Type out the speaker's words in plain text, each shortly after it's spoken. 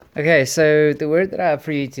Okay, so the word that I have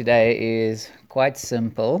for you today is quite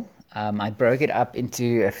simple. I broke it up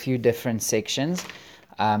into a few different sections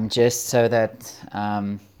just so that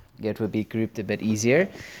it would be grouped a bit easier.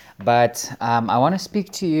 But I want to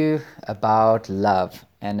speak to you about love,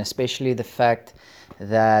 and especially the fact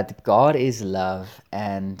that God is love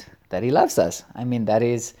and that He loves us. I mean, that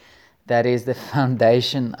is the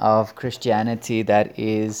foundation of Christianity. That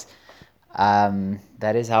is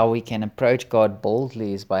how we can approach God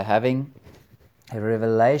boldly, is by having a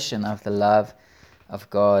revelation of the love of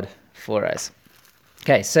God for us.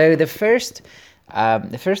 Okay, so the first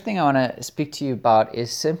thing I want to speak to you about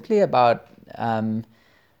is simply about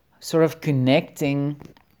sort of connecting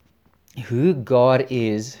who God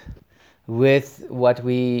is with what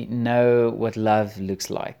we know what love looks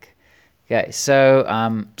like. Okay, so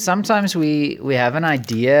sometimes we have an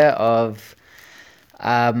idea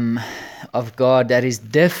um, of God that is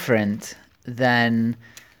different than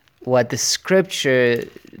what the scripture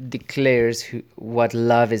declares what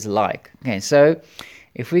love is like. Okay, so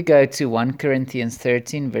if we go to 1 Corinthians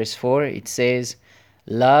 13, verse 4, it says,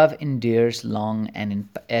 love endures long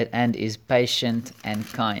and is patient and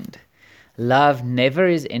kind. Love never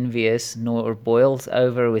is envious, nor boils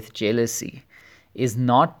over with jealousy, is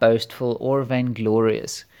not boastful or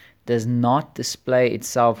vainglorious, does not display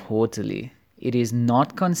itself haughtily. It is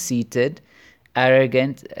not conceited,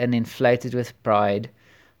 arrogant, and inflated with pride.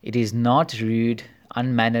 It is not rude,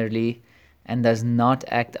 unmannerly, and does not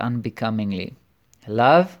act unbecomingly.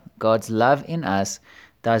 Love, God's love in us,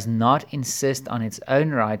 does not insist on its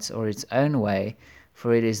own rights or its own way,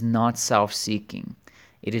 for it is not self seeking.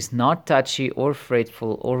 It is not touchy or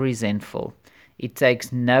fretful or resentful. It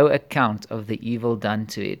takes no account of the evil done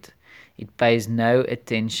to it. It pays no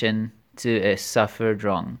attention to a suffered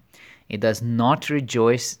wrong. It does not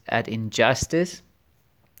rejoice at injustice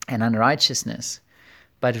and unrighteousness,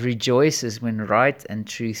 but rejoices when right and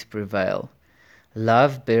truth prevail.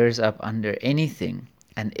 Love bears up under anything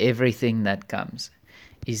and everything that comes,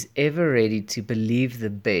 is ever ready to believe the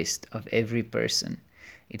best of every person.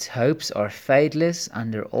 Its hopes are fadeless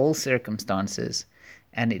under all circumstances,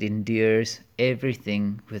 and it endures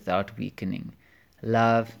everything without weakening.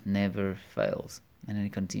 Love never fails. And then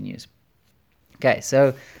it continues. Okay,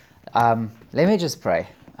 so let me just pray.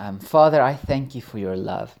 Father, I thank you for your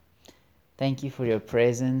love. Thank you for your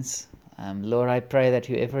presence. Lord, I pray that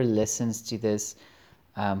whoever listens to this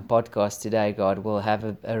podcast today, God, will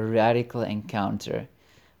have a radical encounter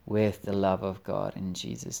with the love of God in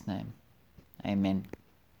Jesus' name. Amen.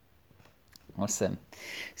 Awesome.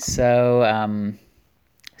 So,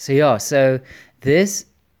 so this,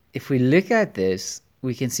 if we look at this,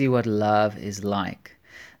 we can see what love is like.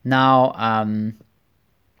 Now,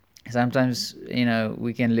 sometimes,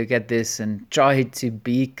 we can look at this and try to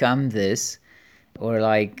become this, or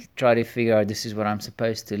like try to figure out this is what I'm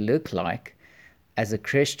supposed to look like as a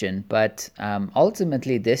Christian. But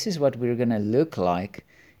ultimately, this is what we're going to look like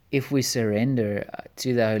if we surrender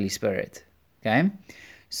to the Holy Spirit. Okay,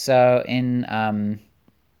 so in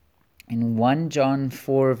 1 John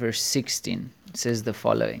 4 verse 16, it says the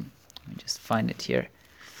following. Let me just find it here.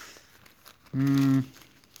 There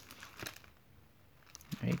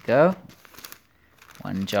you go.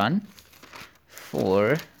 1 John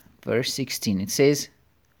 4 verse 16. It says,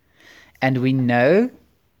 and we know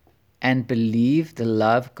and believe the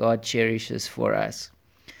love God cherishes for us.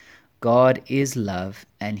 God is love,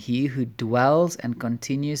 and he who dwells and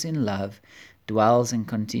continues in love dwells and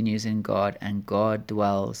continues in God, and God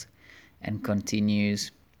dwells and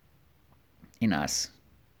continues in us.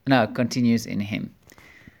 No, continues in him.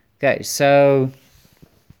 Okay, so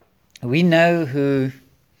we know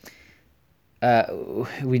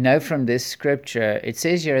from this scripture, it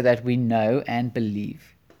says here that we know and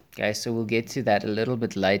believe. Okay, so we'll get to that a little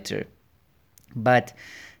bit later. But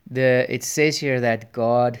it says here that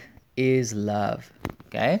God is love.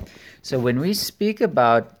 Okay, so when we speak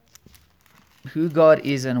about who God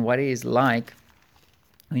is and what he is like,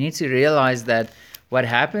 we need to realize that what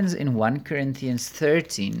happens in 1 Corinthians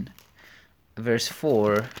 13 verse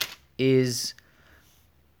 4 is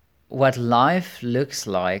what life looks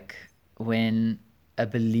like when a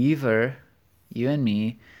believer, you and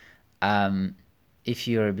me, if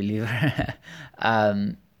you're a believer,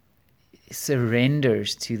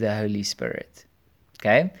 surrenders to the Holy Spirit.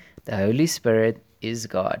 Okay, the Holy Spirit is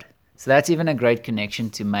God. So that's even a great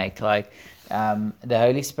connection to make. Like, the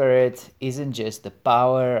Holy Spirit isn't just the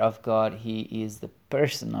power of God; He is the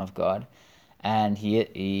person of God. And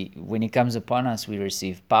he when He comes upon us, we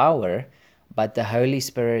receive power. But the Holy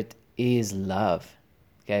Spirit is love.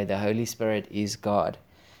 Okay, the Holy Spirit is God,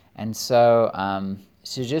 and so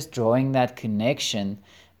just drawing that connection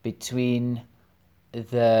between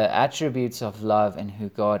the attributes of love and who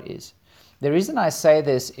God is. The reason I say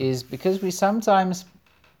this is because we sometimes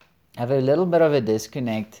have a little bit of a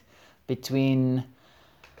disconnect between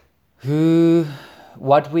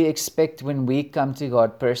what we expect when we come to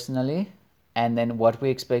God personally, and then what we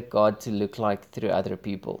expect God to look like through other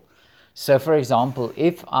people. So, for example,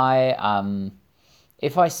 if I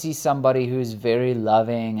see somebody who's very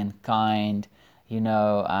loving and kind,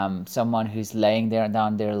 someone who's laying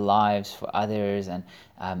down their lives for others, and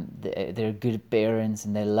they're good parents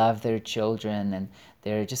and they love their children, and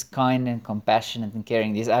they're just kind and compassionate and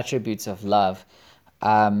caring, these attributes of love,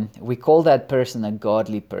 we call that person a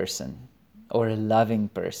godly person or a loving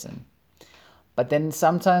person. But then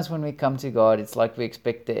sometimes when we come to God, it's like we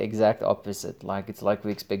expect the exact opposite. It's like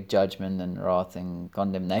we expect judgment and wrath and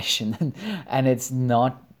condemnation, and it's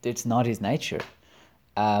not His nature.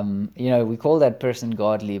 We call that person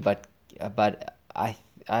godly, but I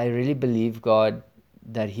really believe God,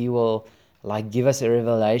 that He will give us a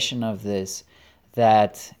revelation of this,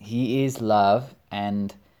 that He is love,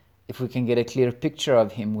 and if we can get a clear picture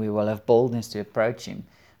of Him, we will have boldness to approach Him,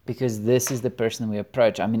 because this is the person we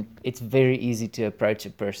approach. I mean, it's very easy to approach a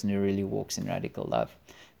person who really walks in radical love,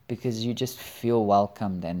 because you just feel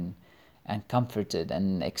welcomed and comforted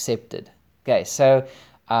and accepted. Okay, so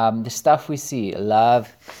the stuff we see,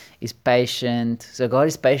 love is patient. So God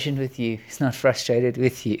is patient with you. He's not frustrated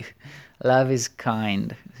with you. Love is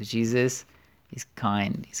kind. So Jesus is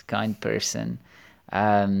kind. He's a kind person.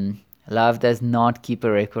 Love does not keep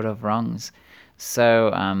a record of wrongs.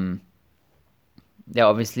 So,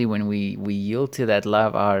 obviously when we yield to that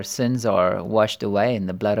love, our sins are washed away and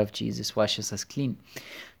the blood of Jesus washes us clean.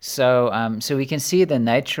 So we can see the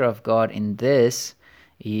nature of God in this.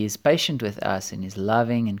 He is patient with us, and He's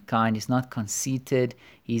loving and kind. He's not conceited.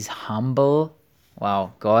 He's humble.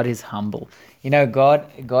 Wow, God is humble.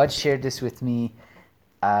 God shared this with me,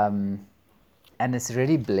 and it's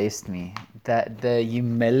really blessed me, that the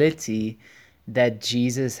humility that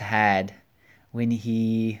Jesus had when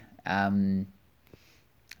He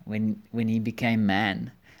when He became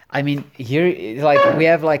man. I mean, here, we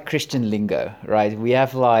have Christian lingo, right? We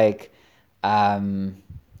have I'm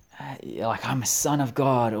a son of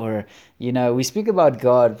God, or we speak about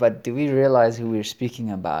God, but do we realize who we're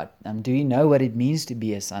speaking about? Do we know what it means to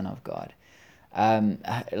be a son of God?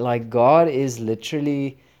 God is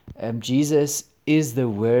literally, Jesus is the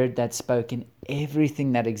word that's spoken.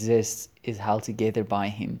 Everything that exists is held together by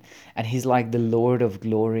Him, and He's like the Lord of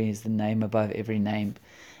glory, is the name above every name.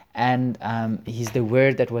 And He's the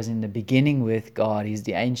word that was in the beginning with God. He's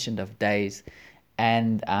the Ancient of Days,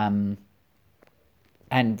 and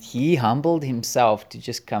He humbled Himself to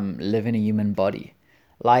just come live in a human body.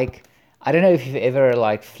 I don't know if you've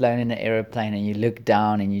ever flown in an airplane and you look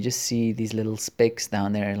down and you just see these little specks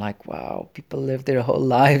down there, wow, people live their whole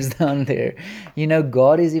lives down there.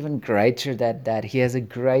 God is even greater than that. He has a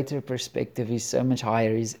greater perspective. He's so much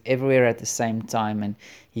higher. He's everywhere at the same time, and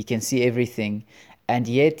He can see everything. And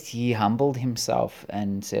yet He humbled Himself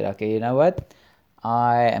and said, okay, you know what?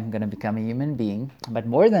 I am going to become a human being. But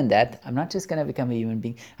more than that, I'm not just going to become a human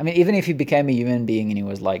being. I mean, even if He became a human being and He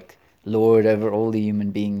was Lord over all the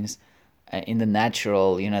human beings in the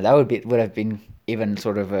natural, that would have been even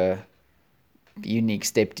sort of a unique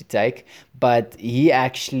step to take. But He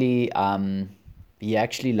actually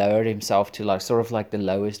lowered Himself to the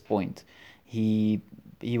lowest point. He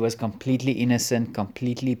was completely innocent,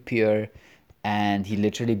 completely pure, and He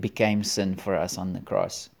literally became sin for us on the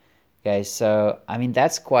cross. Okay, so I mean,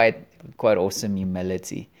 that's quite awesome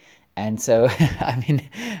humility. And so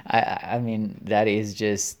I mean that is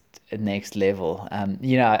just next level.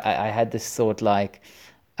 I had this thought,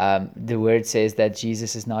 the word says that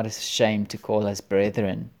Jesus is not ashamed to call us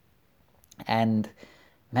brethren, and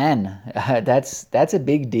man, that's a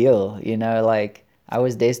big deal. I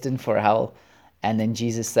was destined for hell, and then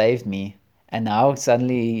Jesus saved me, and now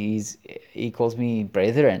suddenly He calls me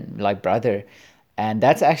brethren, brother. And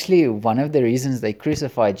that's actually one of the reasons they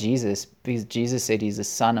crucified Jesus, because Jesus said He's the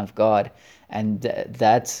Son of God. And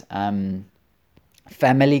that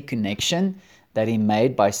family connection that He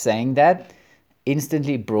made by saying that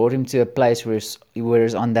instantly brought Him to a place where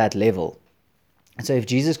He's on that level. So if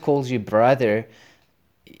Jesus calls you brother,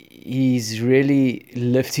 He's really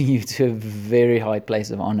lifting you to a very high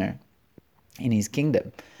place of honor in His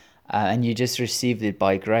kingdom. And you just received it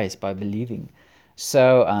by grace, by believing.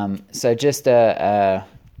 So just a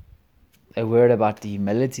word about the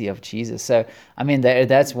humility of Jesus. So, I mean,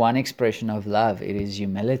 that's one expression of love. It is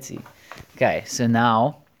humility. Okay, so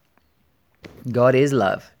now, God is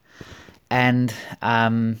love. And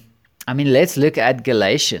I'm let's look at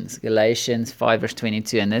Galatians 5 verse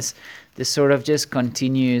 22, and this sort of just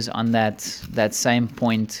continues on that same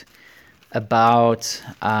point about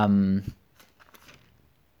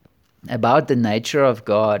the nature of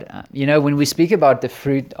God. When we speak about the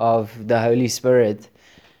fruit of the Holy Spirit,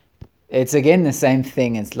 it's again the same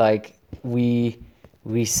thing. It's like we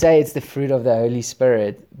say it's the fruit of the Holy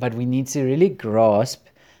Spirit, but we need to really grasp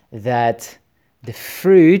that the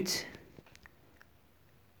fruit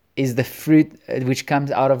is the fruit which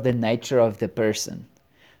comes out of the nature of the person.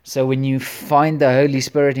 So when you find the Holy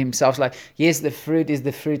Spirit himself, like, yes, the fruit is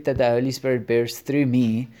the fruit that the Holy Spirit bears through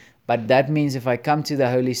me, but that means if I come to the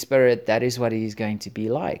Holy Spirit, that is what he is going to be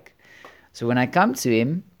like. So when I come to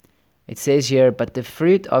him, it says here, but the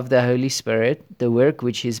fruit of the Holy Spirit, the work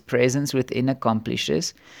which his presence within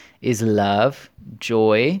accomplishes, is love,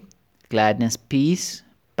 joy, gladness, peace,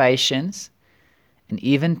 patience, and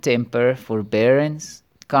even temper, forbearance,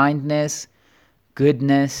 kindness,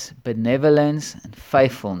 goodness, benevolence, and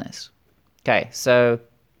faithfulness. Okay, so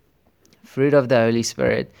fruit of the Holy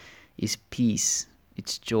Spirit is peace,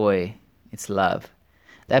 it's joy, it's love.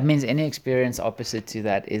 That means any experience opposite to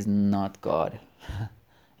that is not God.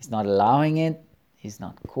 He's not allowing it, he's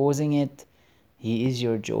not causing it. He is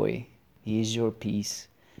your joy, he is your peace,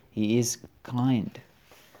 he is kind.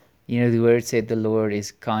 The word said the Lord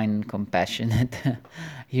is kind, compassionate.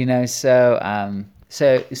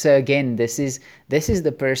 So again, this is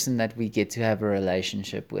the person that we get to have a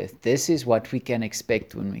relationship with. This is what we can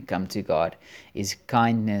expect when we come to God, is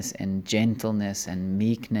kindness and gentleness and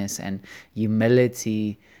meekness and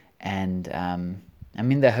humility. And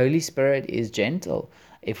the Holy Spirit is gentle.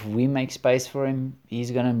 If we make space for him,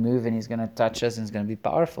 he's going to move and he's going to touch us and it's going to be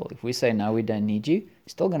powerful. If we say, no, we don't need you,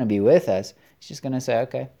 he's still going to be with us. He's just going to say,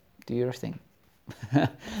 okay, do your thing.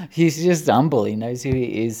 He's just humble. He knows who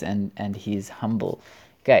he is, and he's humble.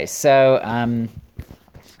 Okay, so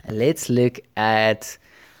let's look at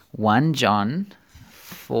 1 John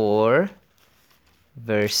 4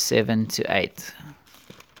 verse 7 to 8.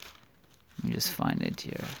 Let me just find it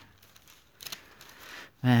here.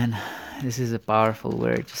 Man, this is a powerful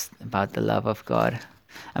word, just about the love of God.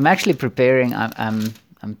 I'm actually preparing.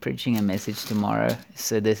 I'm preaching a message tomorrow,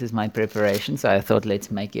 so this is my preparation. So I thought,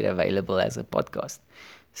 let's make it available as a podcast.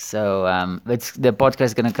 So the podcast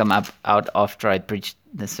is going to come out after I preach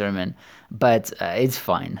the sermon, but it's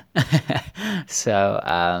fine. So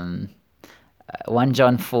 1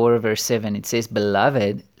 John 4 verse 7, it says,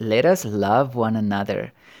 "Beloved, let us love one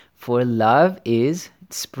another, for love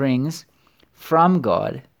springs from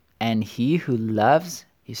God, and he who loves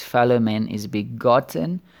his fellow men is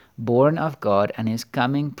begotten, born of God, and is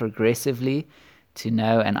coming progressively to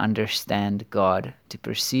know and understand God, to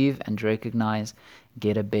perceive and recognize,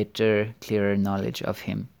 get a better, clearer knowledge of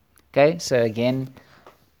him." Okay, so again,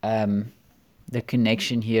 the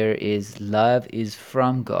connection here is love is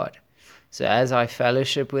from God. So as I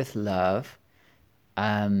fellowship with love,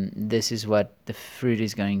 this is what the fruit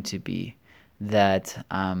is going to be, that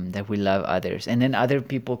we love others. And then other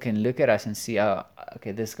people can look at us and see, oh,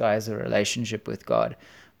 okay, this guy has a relationship with God,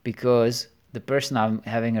 because the person I'm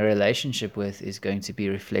having a relationship with is going to be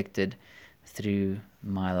reflected through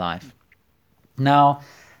my life. Now,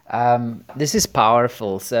 this is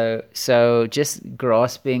powerful. So just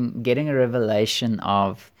grasping, getting a revelation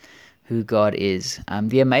of who God is.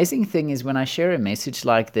 The amazing thing is, when I share a message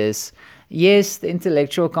like this, yes, the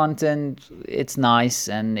intellectual content, it's nice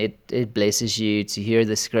and it blesses you to hear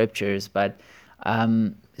the scriptures, but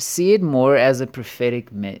see it more as a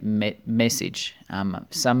prophetic message.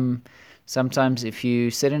 Sometimes if you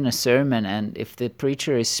sit in a sermon and if the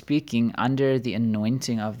preacher is speaking under the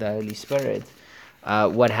anointing of the Holy Spirit,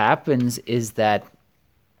 what happens is that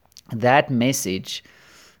message,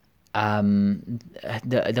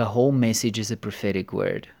 the whole message is a prophetic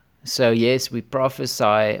word. So yes, we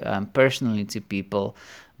prophesy personally to people,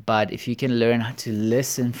 but if you can learn how to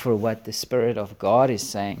listen for what the Spirit of God is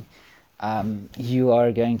saying, you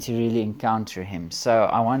are going to really encounter him. So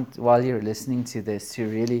I want, while you're listening to this, to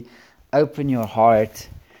really open your heart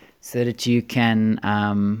so that you can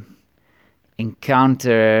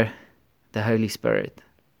encounter the Holy Spirit.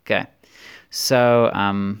 Okay, so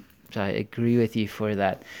I agree with you for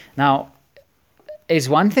that. Now, it's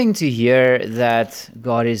one thing to hear that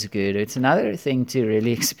God is good. It's another thing to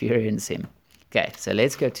really experience him. Okay, so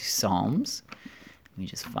let's go to Psalms. Let me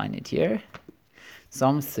just find it here.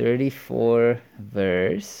 Psalm 34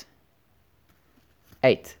 verse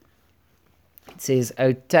 8. It says,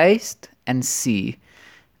 "O taste and see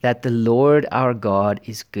that the Lord our God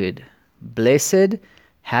is good. Blessed,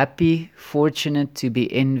 happy, fortunate, to be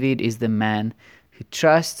envied is the man who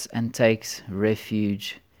trusts and takes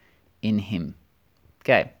refuge in him.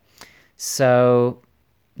 Okay, so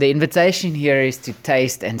the invitation here is to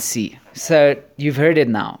taste and see. So you've heard it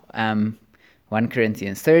now. 1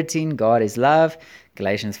 Corinthians 13, God is love.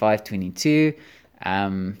 Galatians 5:22,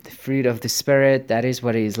 the fruit of the Spirit, that is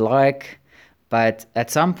what it is like. But at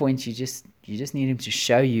some point, you just need him to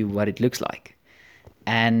show you what it looks like.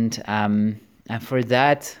 And for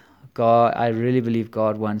that, God, I really believe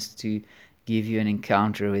God wants to give you an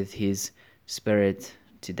encounter with his Spirit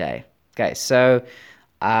today. Okay, so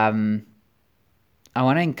I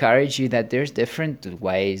want to encourage you that there's different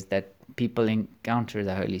ways that people encounter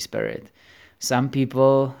the Holy Spirit. Some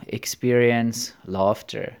people experience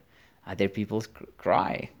laughter. Other people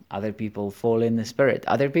cry. Other people fall in the Spirit.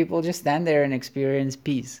 Other people just stand there and experience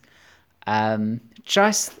peace.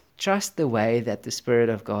 Trust the way that the Spirit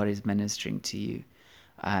of God is ministering to you.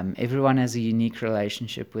 Everyone has a unique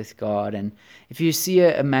relationship with God, and if you see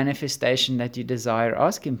a manifestation that you desire,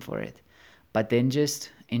 ask him for it. But then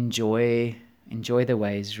just enjoy the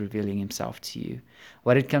way he's revealing himself to you.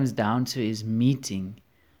 What it comes down to is meeting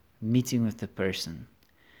with the person,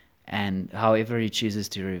 and however he chooses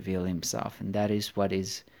to reveal himself, and that is what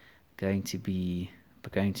is going to be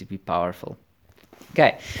powerful.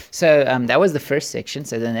 Okay, so that was the first section.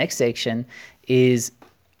 So the next section is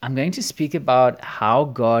I'm going to speak about how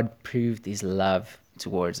God proved his love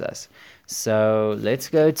towards us. So let's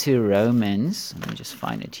go to Romans. Let me just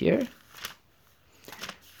find it here.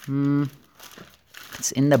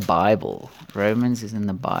 It's in the Bible. Romans is in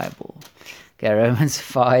the Bible. Okay, Romans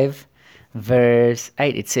 5, verse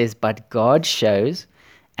 8. It says, "But God shows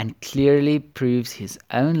and clearly proves his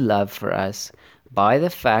own love for us by the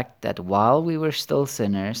fact that while we were still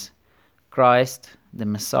sinners, Christ, the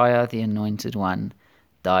Messiah, the Anointed One,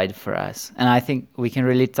 died for us." And I think we can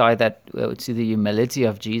really tie that to the humility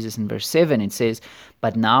of Jesus in verse 7. It says,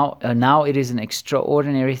 "But now it is an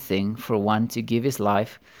extraordinary thing for one to give his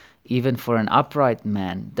life, even for an upright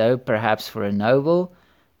man, though perhaps for a noble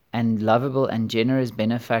and lovable and generous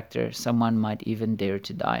benefactor, someone might even dare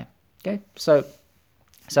to die." Okay, so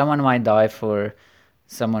someone might die for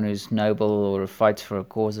someone who's noble or fights for a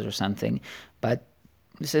cause or something. But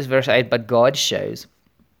this is verse 8, "But God shows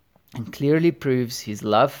and clearly proves his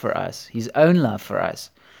love for us, his own love for us,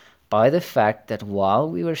 by the fact that while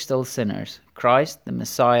we were still sinners, Christ, the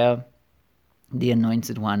Messiah, the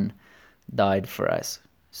Anointed One, died for us."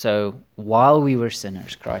 So while we were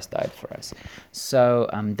sinners, Christ died for us. So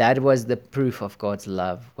that was the proof of God's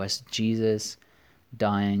love, was Jesus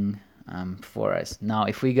dying for us. Now,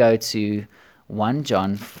 if we go to 1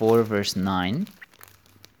 John 4, verse 9,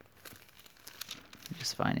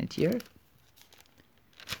 just find it here.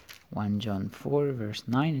 1 John 4, verse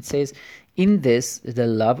 9, it says, "In this the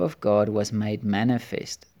love of God was made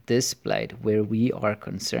manifest, displayed where we are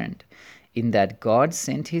concerned, in that God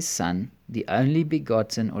sent his Son, the only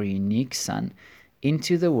begotten or unique Son,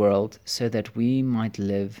 into the world so that we might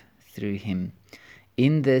live through him.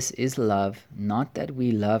 In this is love, not that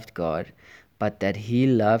we loved God, but that he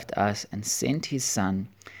loved us and sent his Son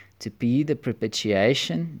to be the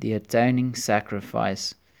propitiation, the atoning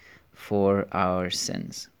sacrifice for our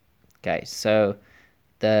sins." Okay, so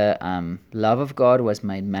the love of God was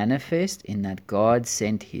made manifest in that God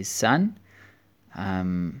sent his Son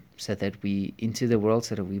so that we into the world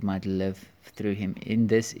so that we might live through him. In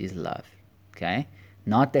this is love. Okay,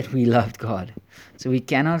 not that we loved God. So we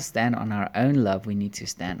cannot stand on our own love. We need to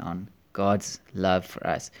stand on God's love for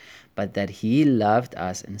us, but that he loved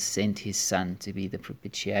us and sent his Son to be the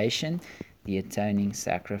propitiation, the atoning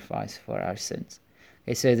sacrifice for our sins.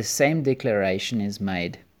 Okay, so the same declaration is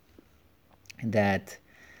made that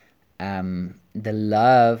the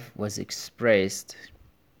love was expressed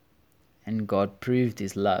and God proved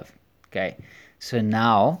his love. Okay, so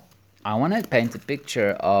now I want to paint a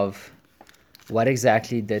picture of what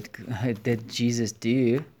exactly did Jesus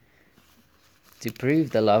do to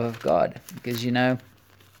prove the love of God, because he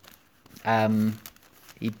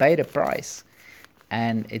paid a price,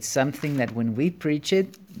 and it's something that when we preach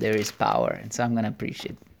it, there is power, and so I'm going to preach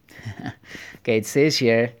it. Okay, it says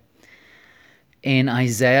here in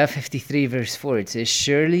Isaiah 53 verse 4, it says,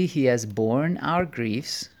 "Surely he has borne our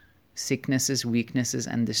griefs, sicknesses, weaknesses,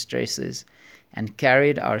 and distresses, and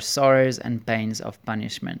carried our sorrows and pains of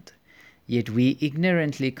punishment. Yet we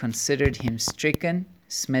ignorantly considered him stricken,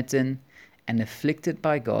 smitten, and afflicted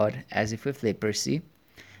by God, as if with leprosy.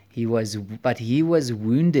 But he was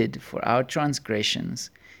wounded for our transgressions,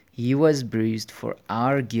 he was bruised for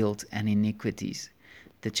our guilt and iniquities.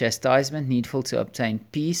 The chastisement needful to obtain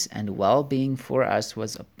peace and well-being for us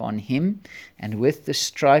was upon him, and with the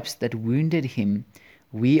stripes that wounded him,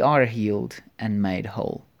 we are healed and made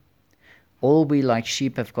whole." All we like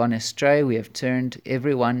sheep have gone astray. We have turned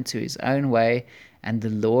everyone to his own way, and the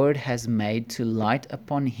Lord has made to light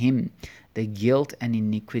upon him the guilt and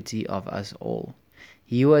iniquity of us all.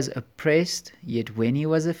 He was oppressed, yet when he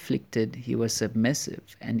was afflicted, he was submissive,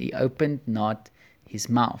 and he opened not his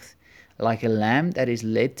mouth. Like a lamb that is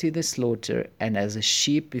led to the slaughter, and as a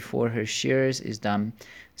sheep before her shearers is dumb,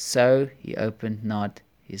 so he opened not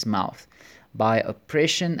his mouth. By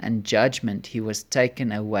oppression and judgment he was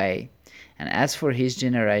taken away. And as for his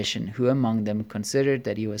generation, who among them considered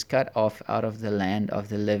that he was cut off out of the land of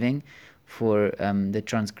the living for the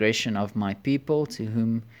transgression of my people, to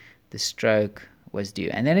whom the stroke was due.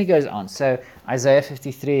 And then it goes on. So Isaiah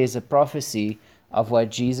 53 is a prophecy of what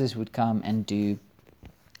Jesus would come and do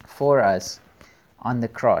for us on the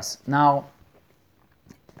cross. Now,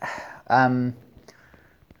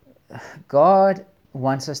 God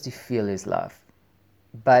wants us to feel his love,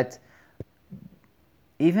 but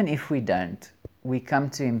even if we don't, we come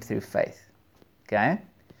to him through faith. Okay?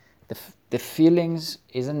 The feelings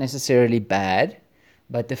isn't necessarily bad,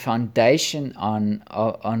 but the foundation on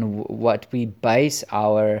what we base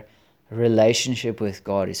our relationship with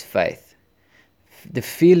God is faith. The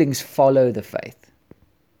feelings follow the faith.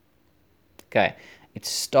 Okay, it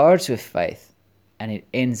starts with faith and it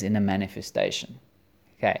ends in a manifestation.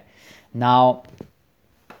 Okay, now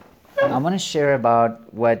I want to share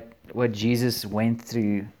about what Jesus went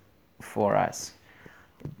through for us.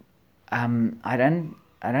 I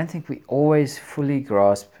don't think we always fully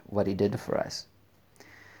grasp what he did for us.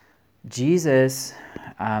 Jesus,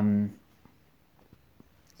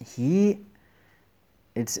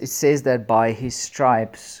 it says that by his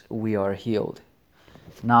stripes we are healed.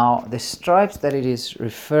 Now, the stripes that it is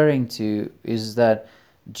referring to is that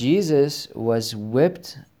Jesus was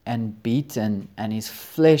whipped and beaten, and his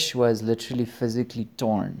flesh was literally physically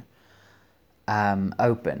torn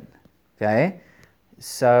open. Okay,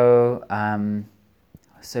 so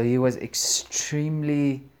he was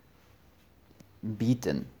extremely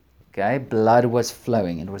beaten. Okay, blood was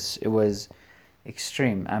flowing. It was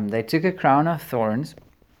extreme. They took a crown of thorns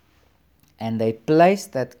and they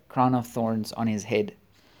placed that crown of thorns on his head.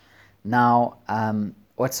 Now,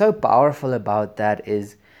 what's so powerful about that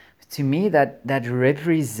is, to me, that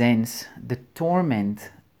represents the torment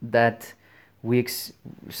that we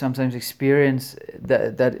sometimes experience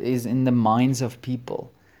that is in the minds of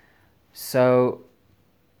people. So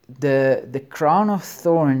the crown of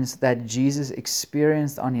thorns that Jesus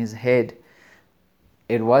experienced on his head,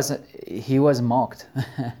 he was mocked.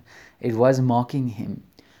 It was mocking him,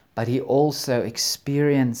 but he also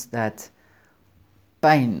experienced that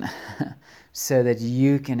pain so that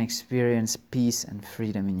you can experience peace and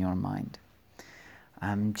freedom in your mind.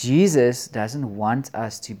 Jesus doesn't want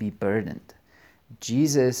us to be burdened.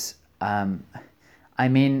 Jesus,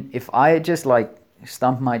 if I just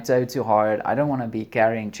stump my toe too hard, I don't want to be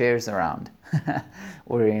carrying chairs around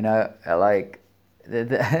or I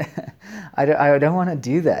don't want to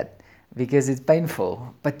do that because it's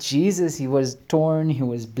painful. But Jesus, he was torn, he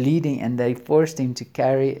was bleeding, and they forced him to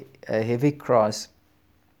carry a heavy cross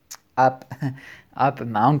up a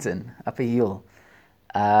mountain, up a hill.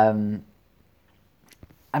 I'm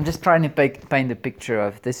just trying to paint a picture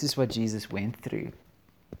of this is what Jesus went through.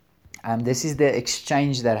 This is the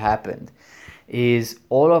exchange that happened. Is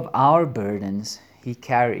all of our burdens he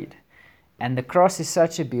carried. And the cross is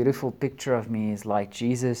such a beautiful picture of me, is like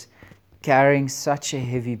Jesus carrying such a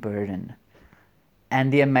heavy burden. And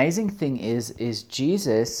the amazing thing is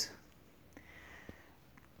Jesus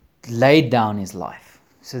laid down his life.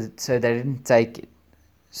 So they didn't take it.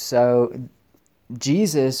 So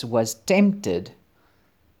Jesus was tempted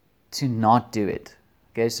to not do it.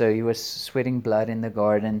 Okay, so he was sweating blood in the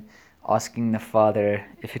garden, asking the Father,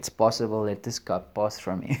 if it's possible, let this cup pass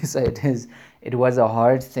from me. So it was a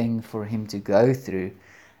hard thing for him to go through.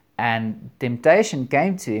 And temptation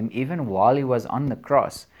came to him even while he was on the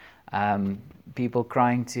cross. People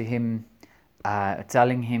crying to him,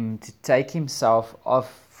 telling him to take himself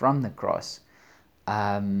off from the cross.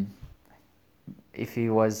 If he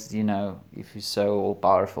was, if he's so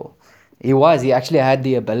all-powerful. He actually had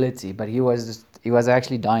the ability, but he was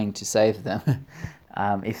actually dying to save them.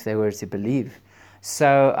 If they were to believe.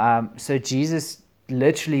 So Jesus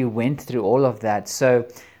literally went through all of that. So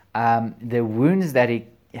the wounds that he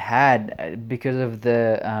had because of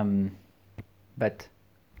the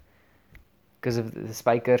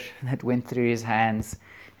spiker that went through his hands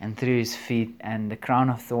and through his feet, and the crown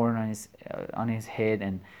of thorn on his head,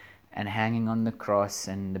 and hanging on the cross,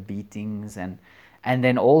 and the beatings, and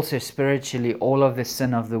then also spiritually all of the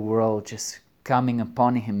sin of the world just coming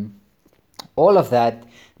upon him. All of that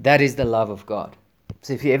is the love of God.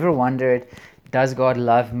 So if you ever wondered, does God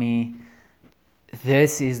love me?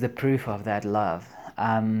 This is the proof of that love.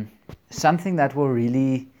 Something that will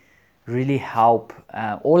really, really help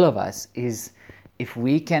all of us is if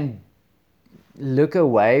we can look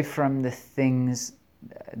away from the things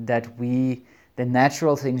the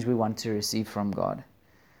natural things we want to receive from God.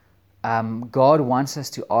 God wants us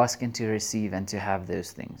to ask and to receive and to have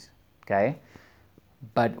those things, okay?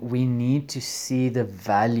 But we need to see the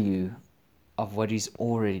value of what He's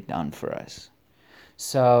already done for us.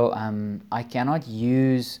 So I cannot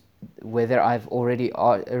use whether I've already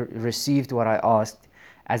received what I asked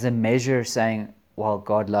as a measure saying, well,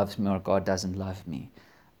 God loves me or God doesn't love me.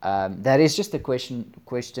 That is just a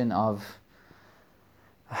question of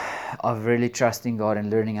really trusting God and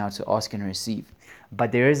learning how to ask and receive.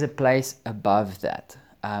 But there is a place above that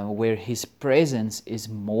where His presence is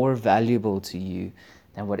more valuable to you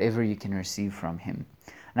than whatever you can receive from Him.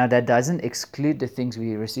 Now, that doesn't exclude the things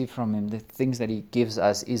we receive from Him. The things that He gives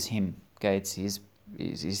us is Him. Okay, it's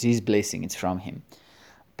His blessing. It's from Him.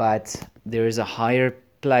 But there is a higher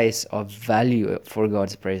place of value for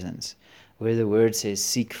God's presence, where the Word says,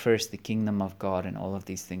 "Seek first the kingdom of God, and all of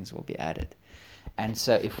these things will be added." And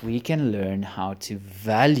so, if we can learn how to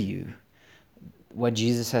value what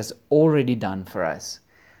Jesus has already done for us,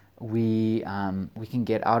 we can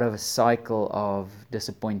get out of a cycle of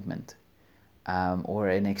disappointment. Or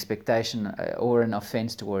an expectation or an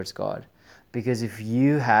offense towards God. Because if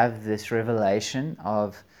you have this revelation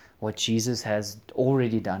of what Jesus has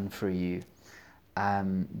already done for you,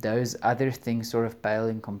 those other things sort of pale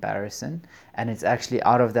in comparison, and it's actually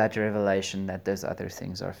out of that revelation that those other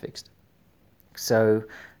things are fixed. So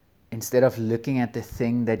instead of looking at the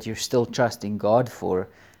thing that you're still trusting God for,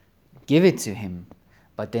 give it to Him,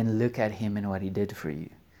 but then look at Him and what He did for you.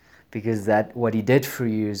 Because that what He did for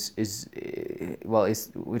you is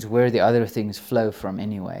where the other things flow from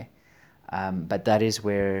anyway. But that is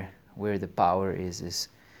where the power is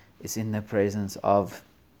in the presence of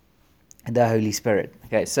the Holy Spirit.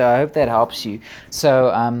 Okay, so I hope that helps you.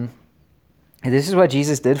 So this is what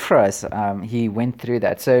Jesus did for us. He went through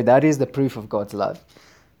that. So that is the proof of God's love.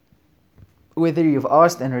 Whether you've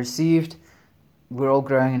asked and received, we're all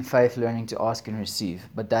growing in faith, learning to ask and receive.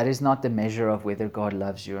 But that is not the measure of whether God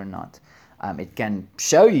loves you or not. It can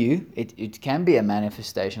show you, it can be a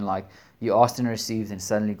manifestation, like you asked and received and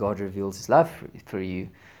suddenly God reveals His love for you.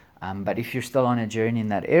 But if you're still on a journey in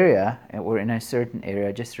that area or in a certain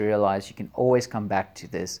area, just realize you can always come back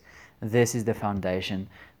to this. This is the foundation.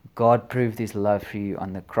 God proved His love for you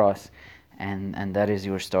on the cross, and that is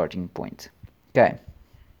your starting point. Okay.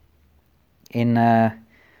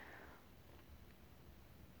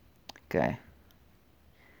 Okay.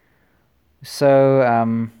 So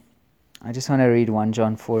I just want to read 1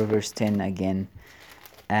 John 4 verse 10 again.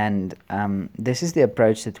 And this is the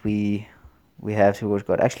approach that we have towards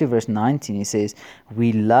God. Actually, verse 19, He says,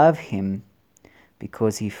 we love Him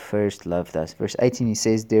because He first loved us. Verse 18, He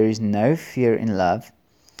says, there is no fear in love.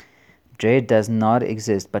 Dread does not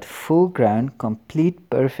exist, but full-grown, complete,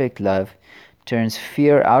 perfect love turns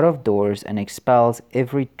fear out of doors and expels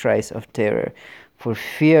every trace of terror. For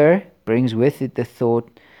fear brings with it the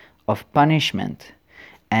thought of punishment.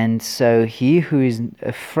 And so he who is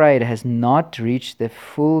afraid has not reached the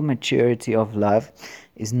full maturity of love,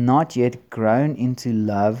 is not yet grown into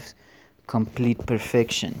love's complete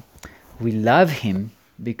perfection. We love Him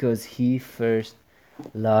because He first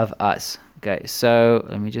loved us. Okay, so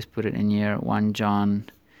let me just put it in here. 1 John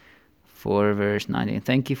 4 verse 19.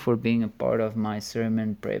 Thank you for being a part of my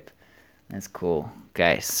sermon prep. That's cool.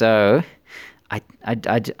 Okay, so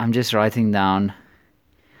I'm just writing down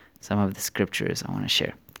some of the scriptures I want to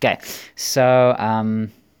share. Okay, so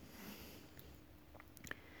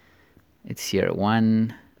it's here,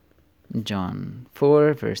 1 John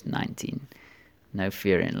 4 verse 19. No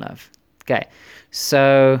fear in love. Okay,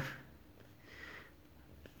 so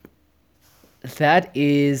that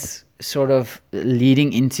is sort of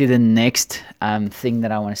leading into the next thing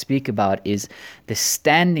that I want to speak about, is the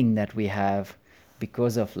standing that we have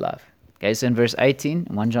because of love. Okay, so in verse 18,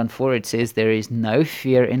 1 John 4, it says, there is no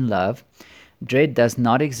fear in love. Dread does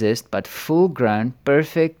not exist, but full-grown,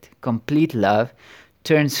 perfect, complete love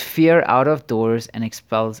turns fear out of doors and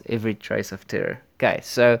expels every trace of terror. Okay,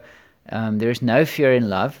 so there is no fear in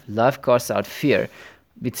love. Love casts out fear.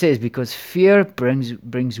 It says, because fear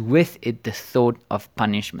brings with it the thought of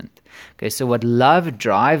punishment. Okay, so what love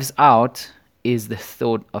drives out is the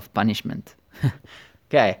thought of punishment.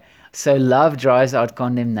 Okay, so love drives out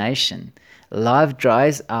condemnation. Love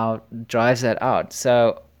drives that out.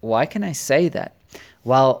 So why can I say that?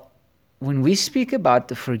 Well, when we speak about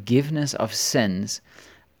the forgiveness of sins,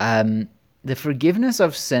 the forgiveness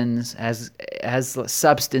of sins has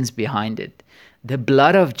substance behind it. The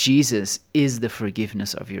blood of Jesus is the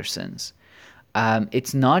forgiveness of your sins.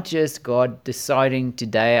 It's not just God deciding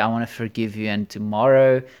today, I want to forgive you, and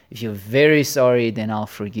tomorrow, if you're very sorry, then I'll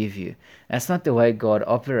forgive you. That's not the way God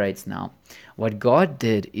operates now. What God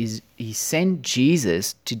did is he sent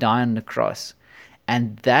Jesus to die on the cross.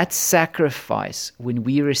 And that sacrifice, when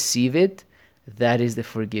we receive it, that is the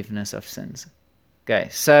forgiveness of sins. Okay,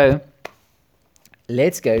 so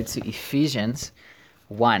let's go to Ephesians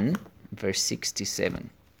 1, verse 6 to 7.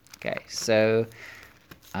 Okay, so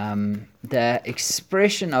the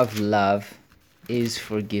expression of love is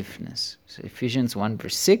forgiveness. So Ephesians 1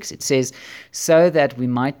 verse 6, it says, so that we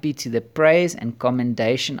might be to the praise and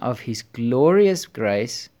commendation of his glorious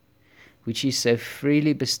grace, which he so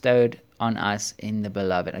freely bestowed on us in the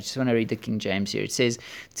beloved. I just want to read the King James here. It says,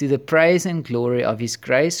 to the praise and glory of his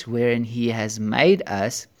grace, wherein he has made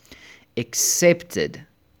us accepted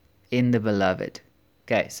in the beloved.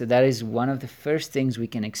 Okay, so that is one of the first things we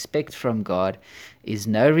can expect from God, is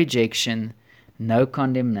no rejection, no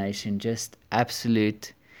condemnation, just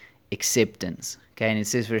absolute acceptance. Okay, and it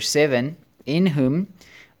says verse 7, in whom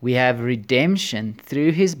we have redemption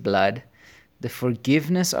through his blood, the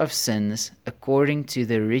forgiveness of sins according to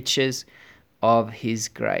the riches of his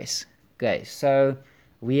grace. Okay, so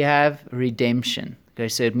we have redemption. Okay,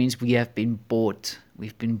 so it means we have been bought.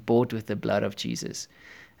 We've been bought with the blood of Jesus.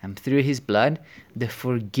 And through his blood, the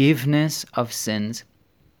forgiveness of sins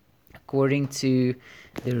according to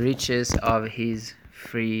the riches of his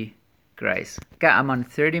free grace. Okay, I'm on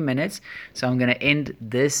 30 minutes, so I'm going to end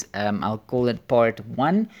this. I'll call it part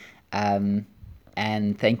 1.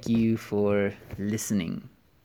 And thank you for listening.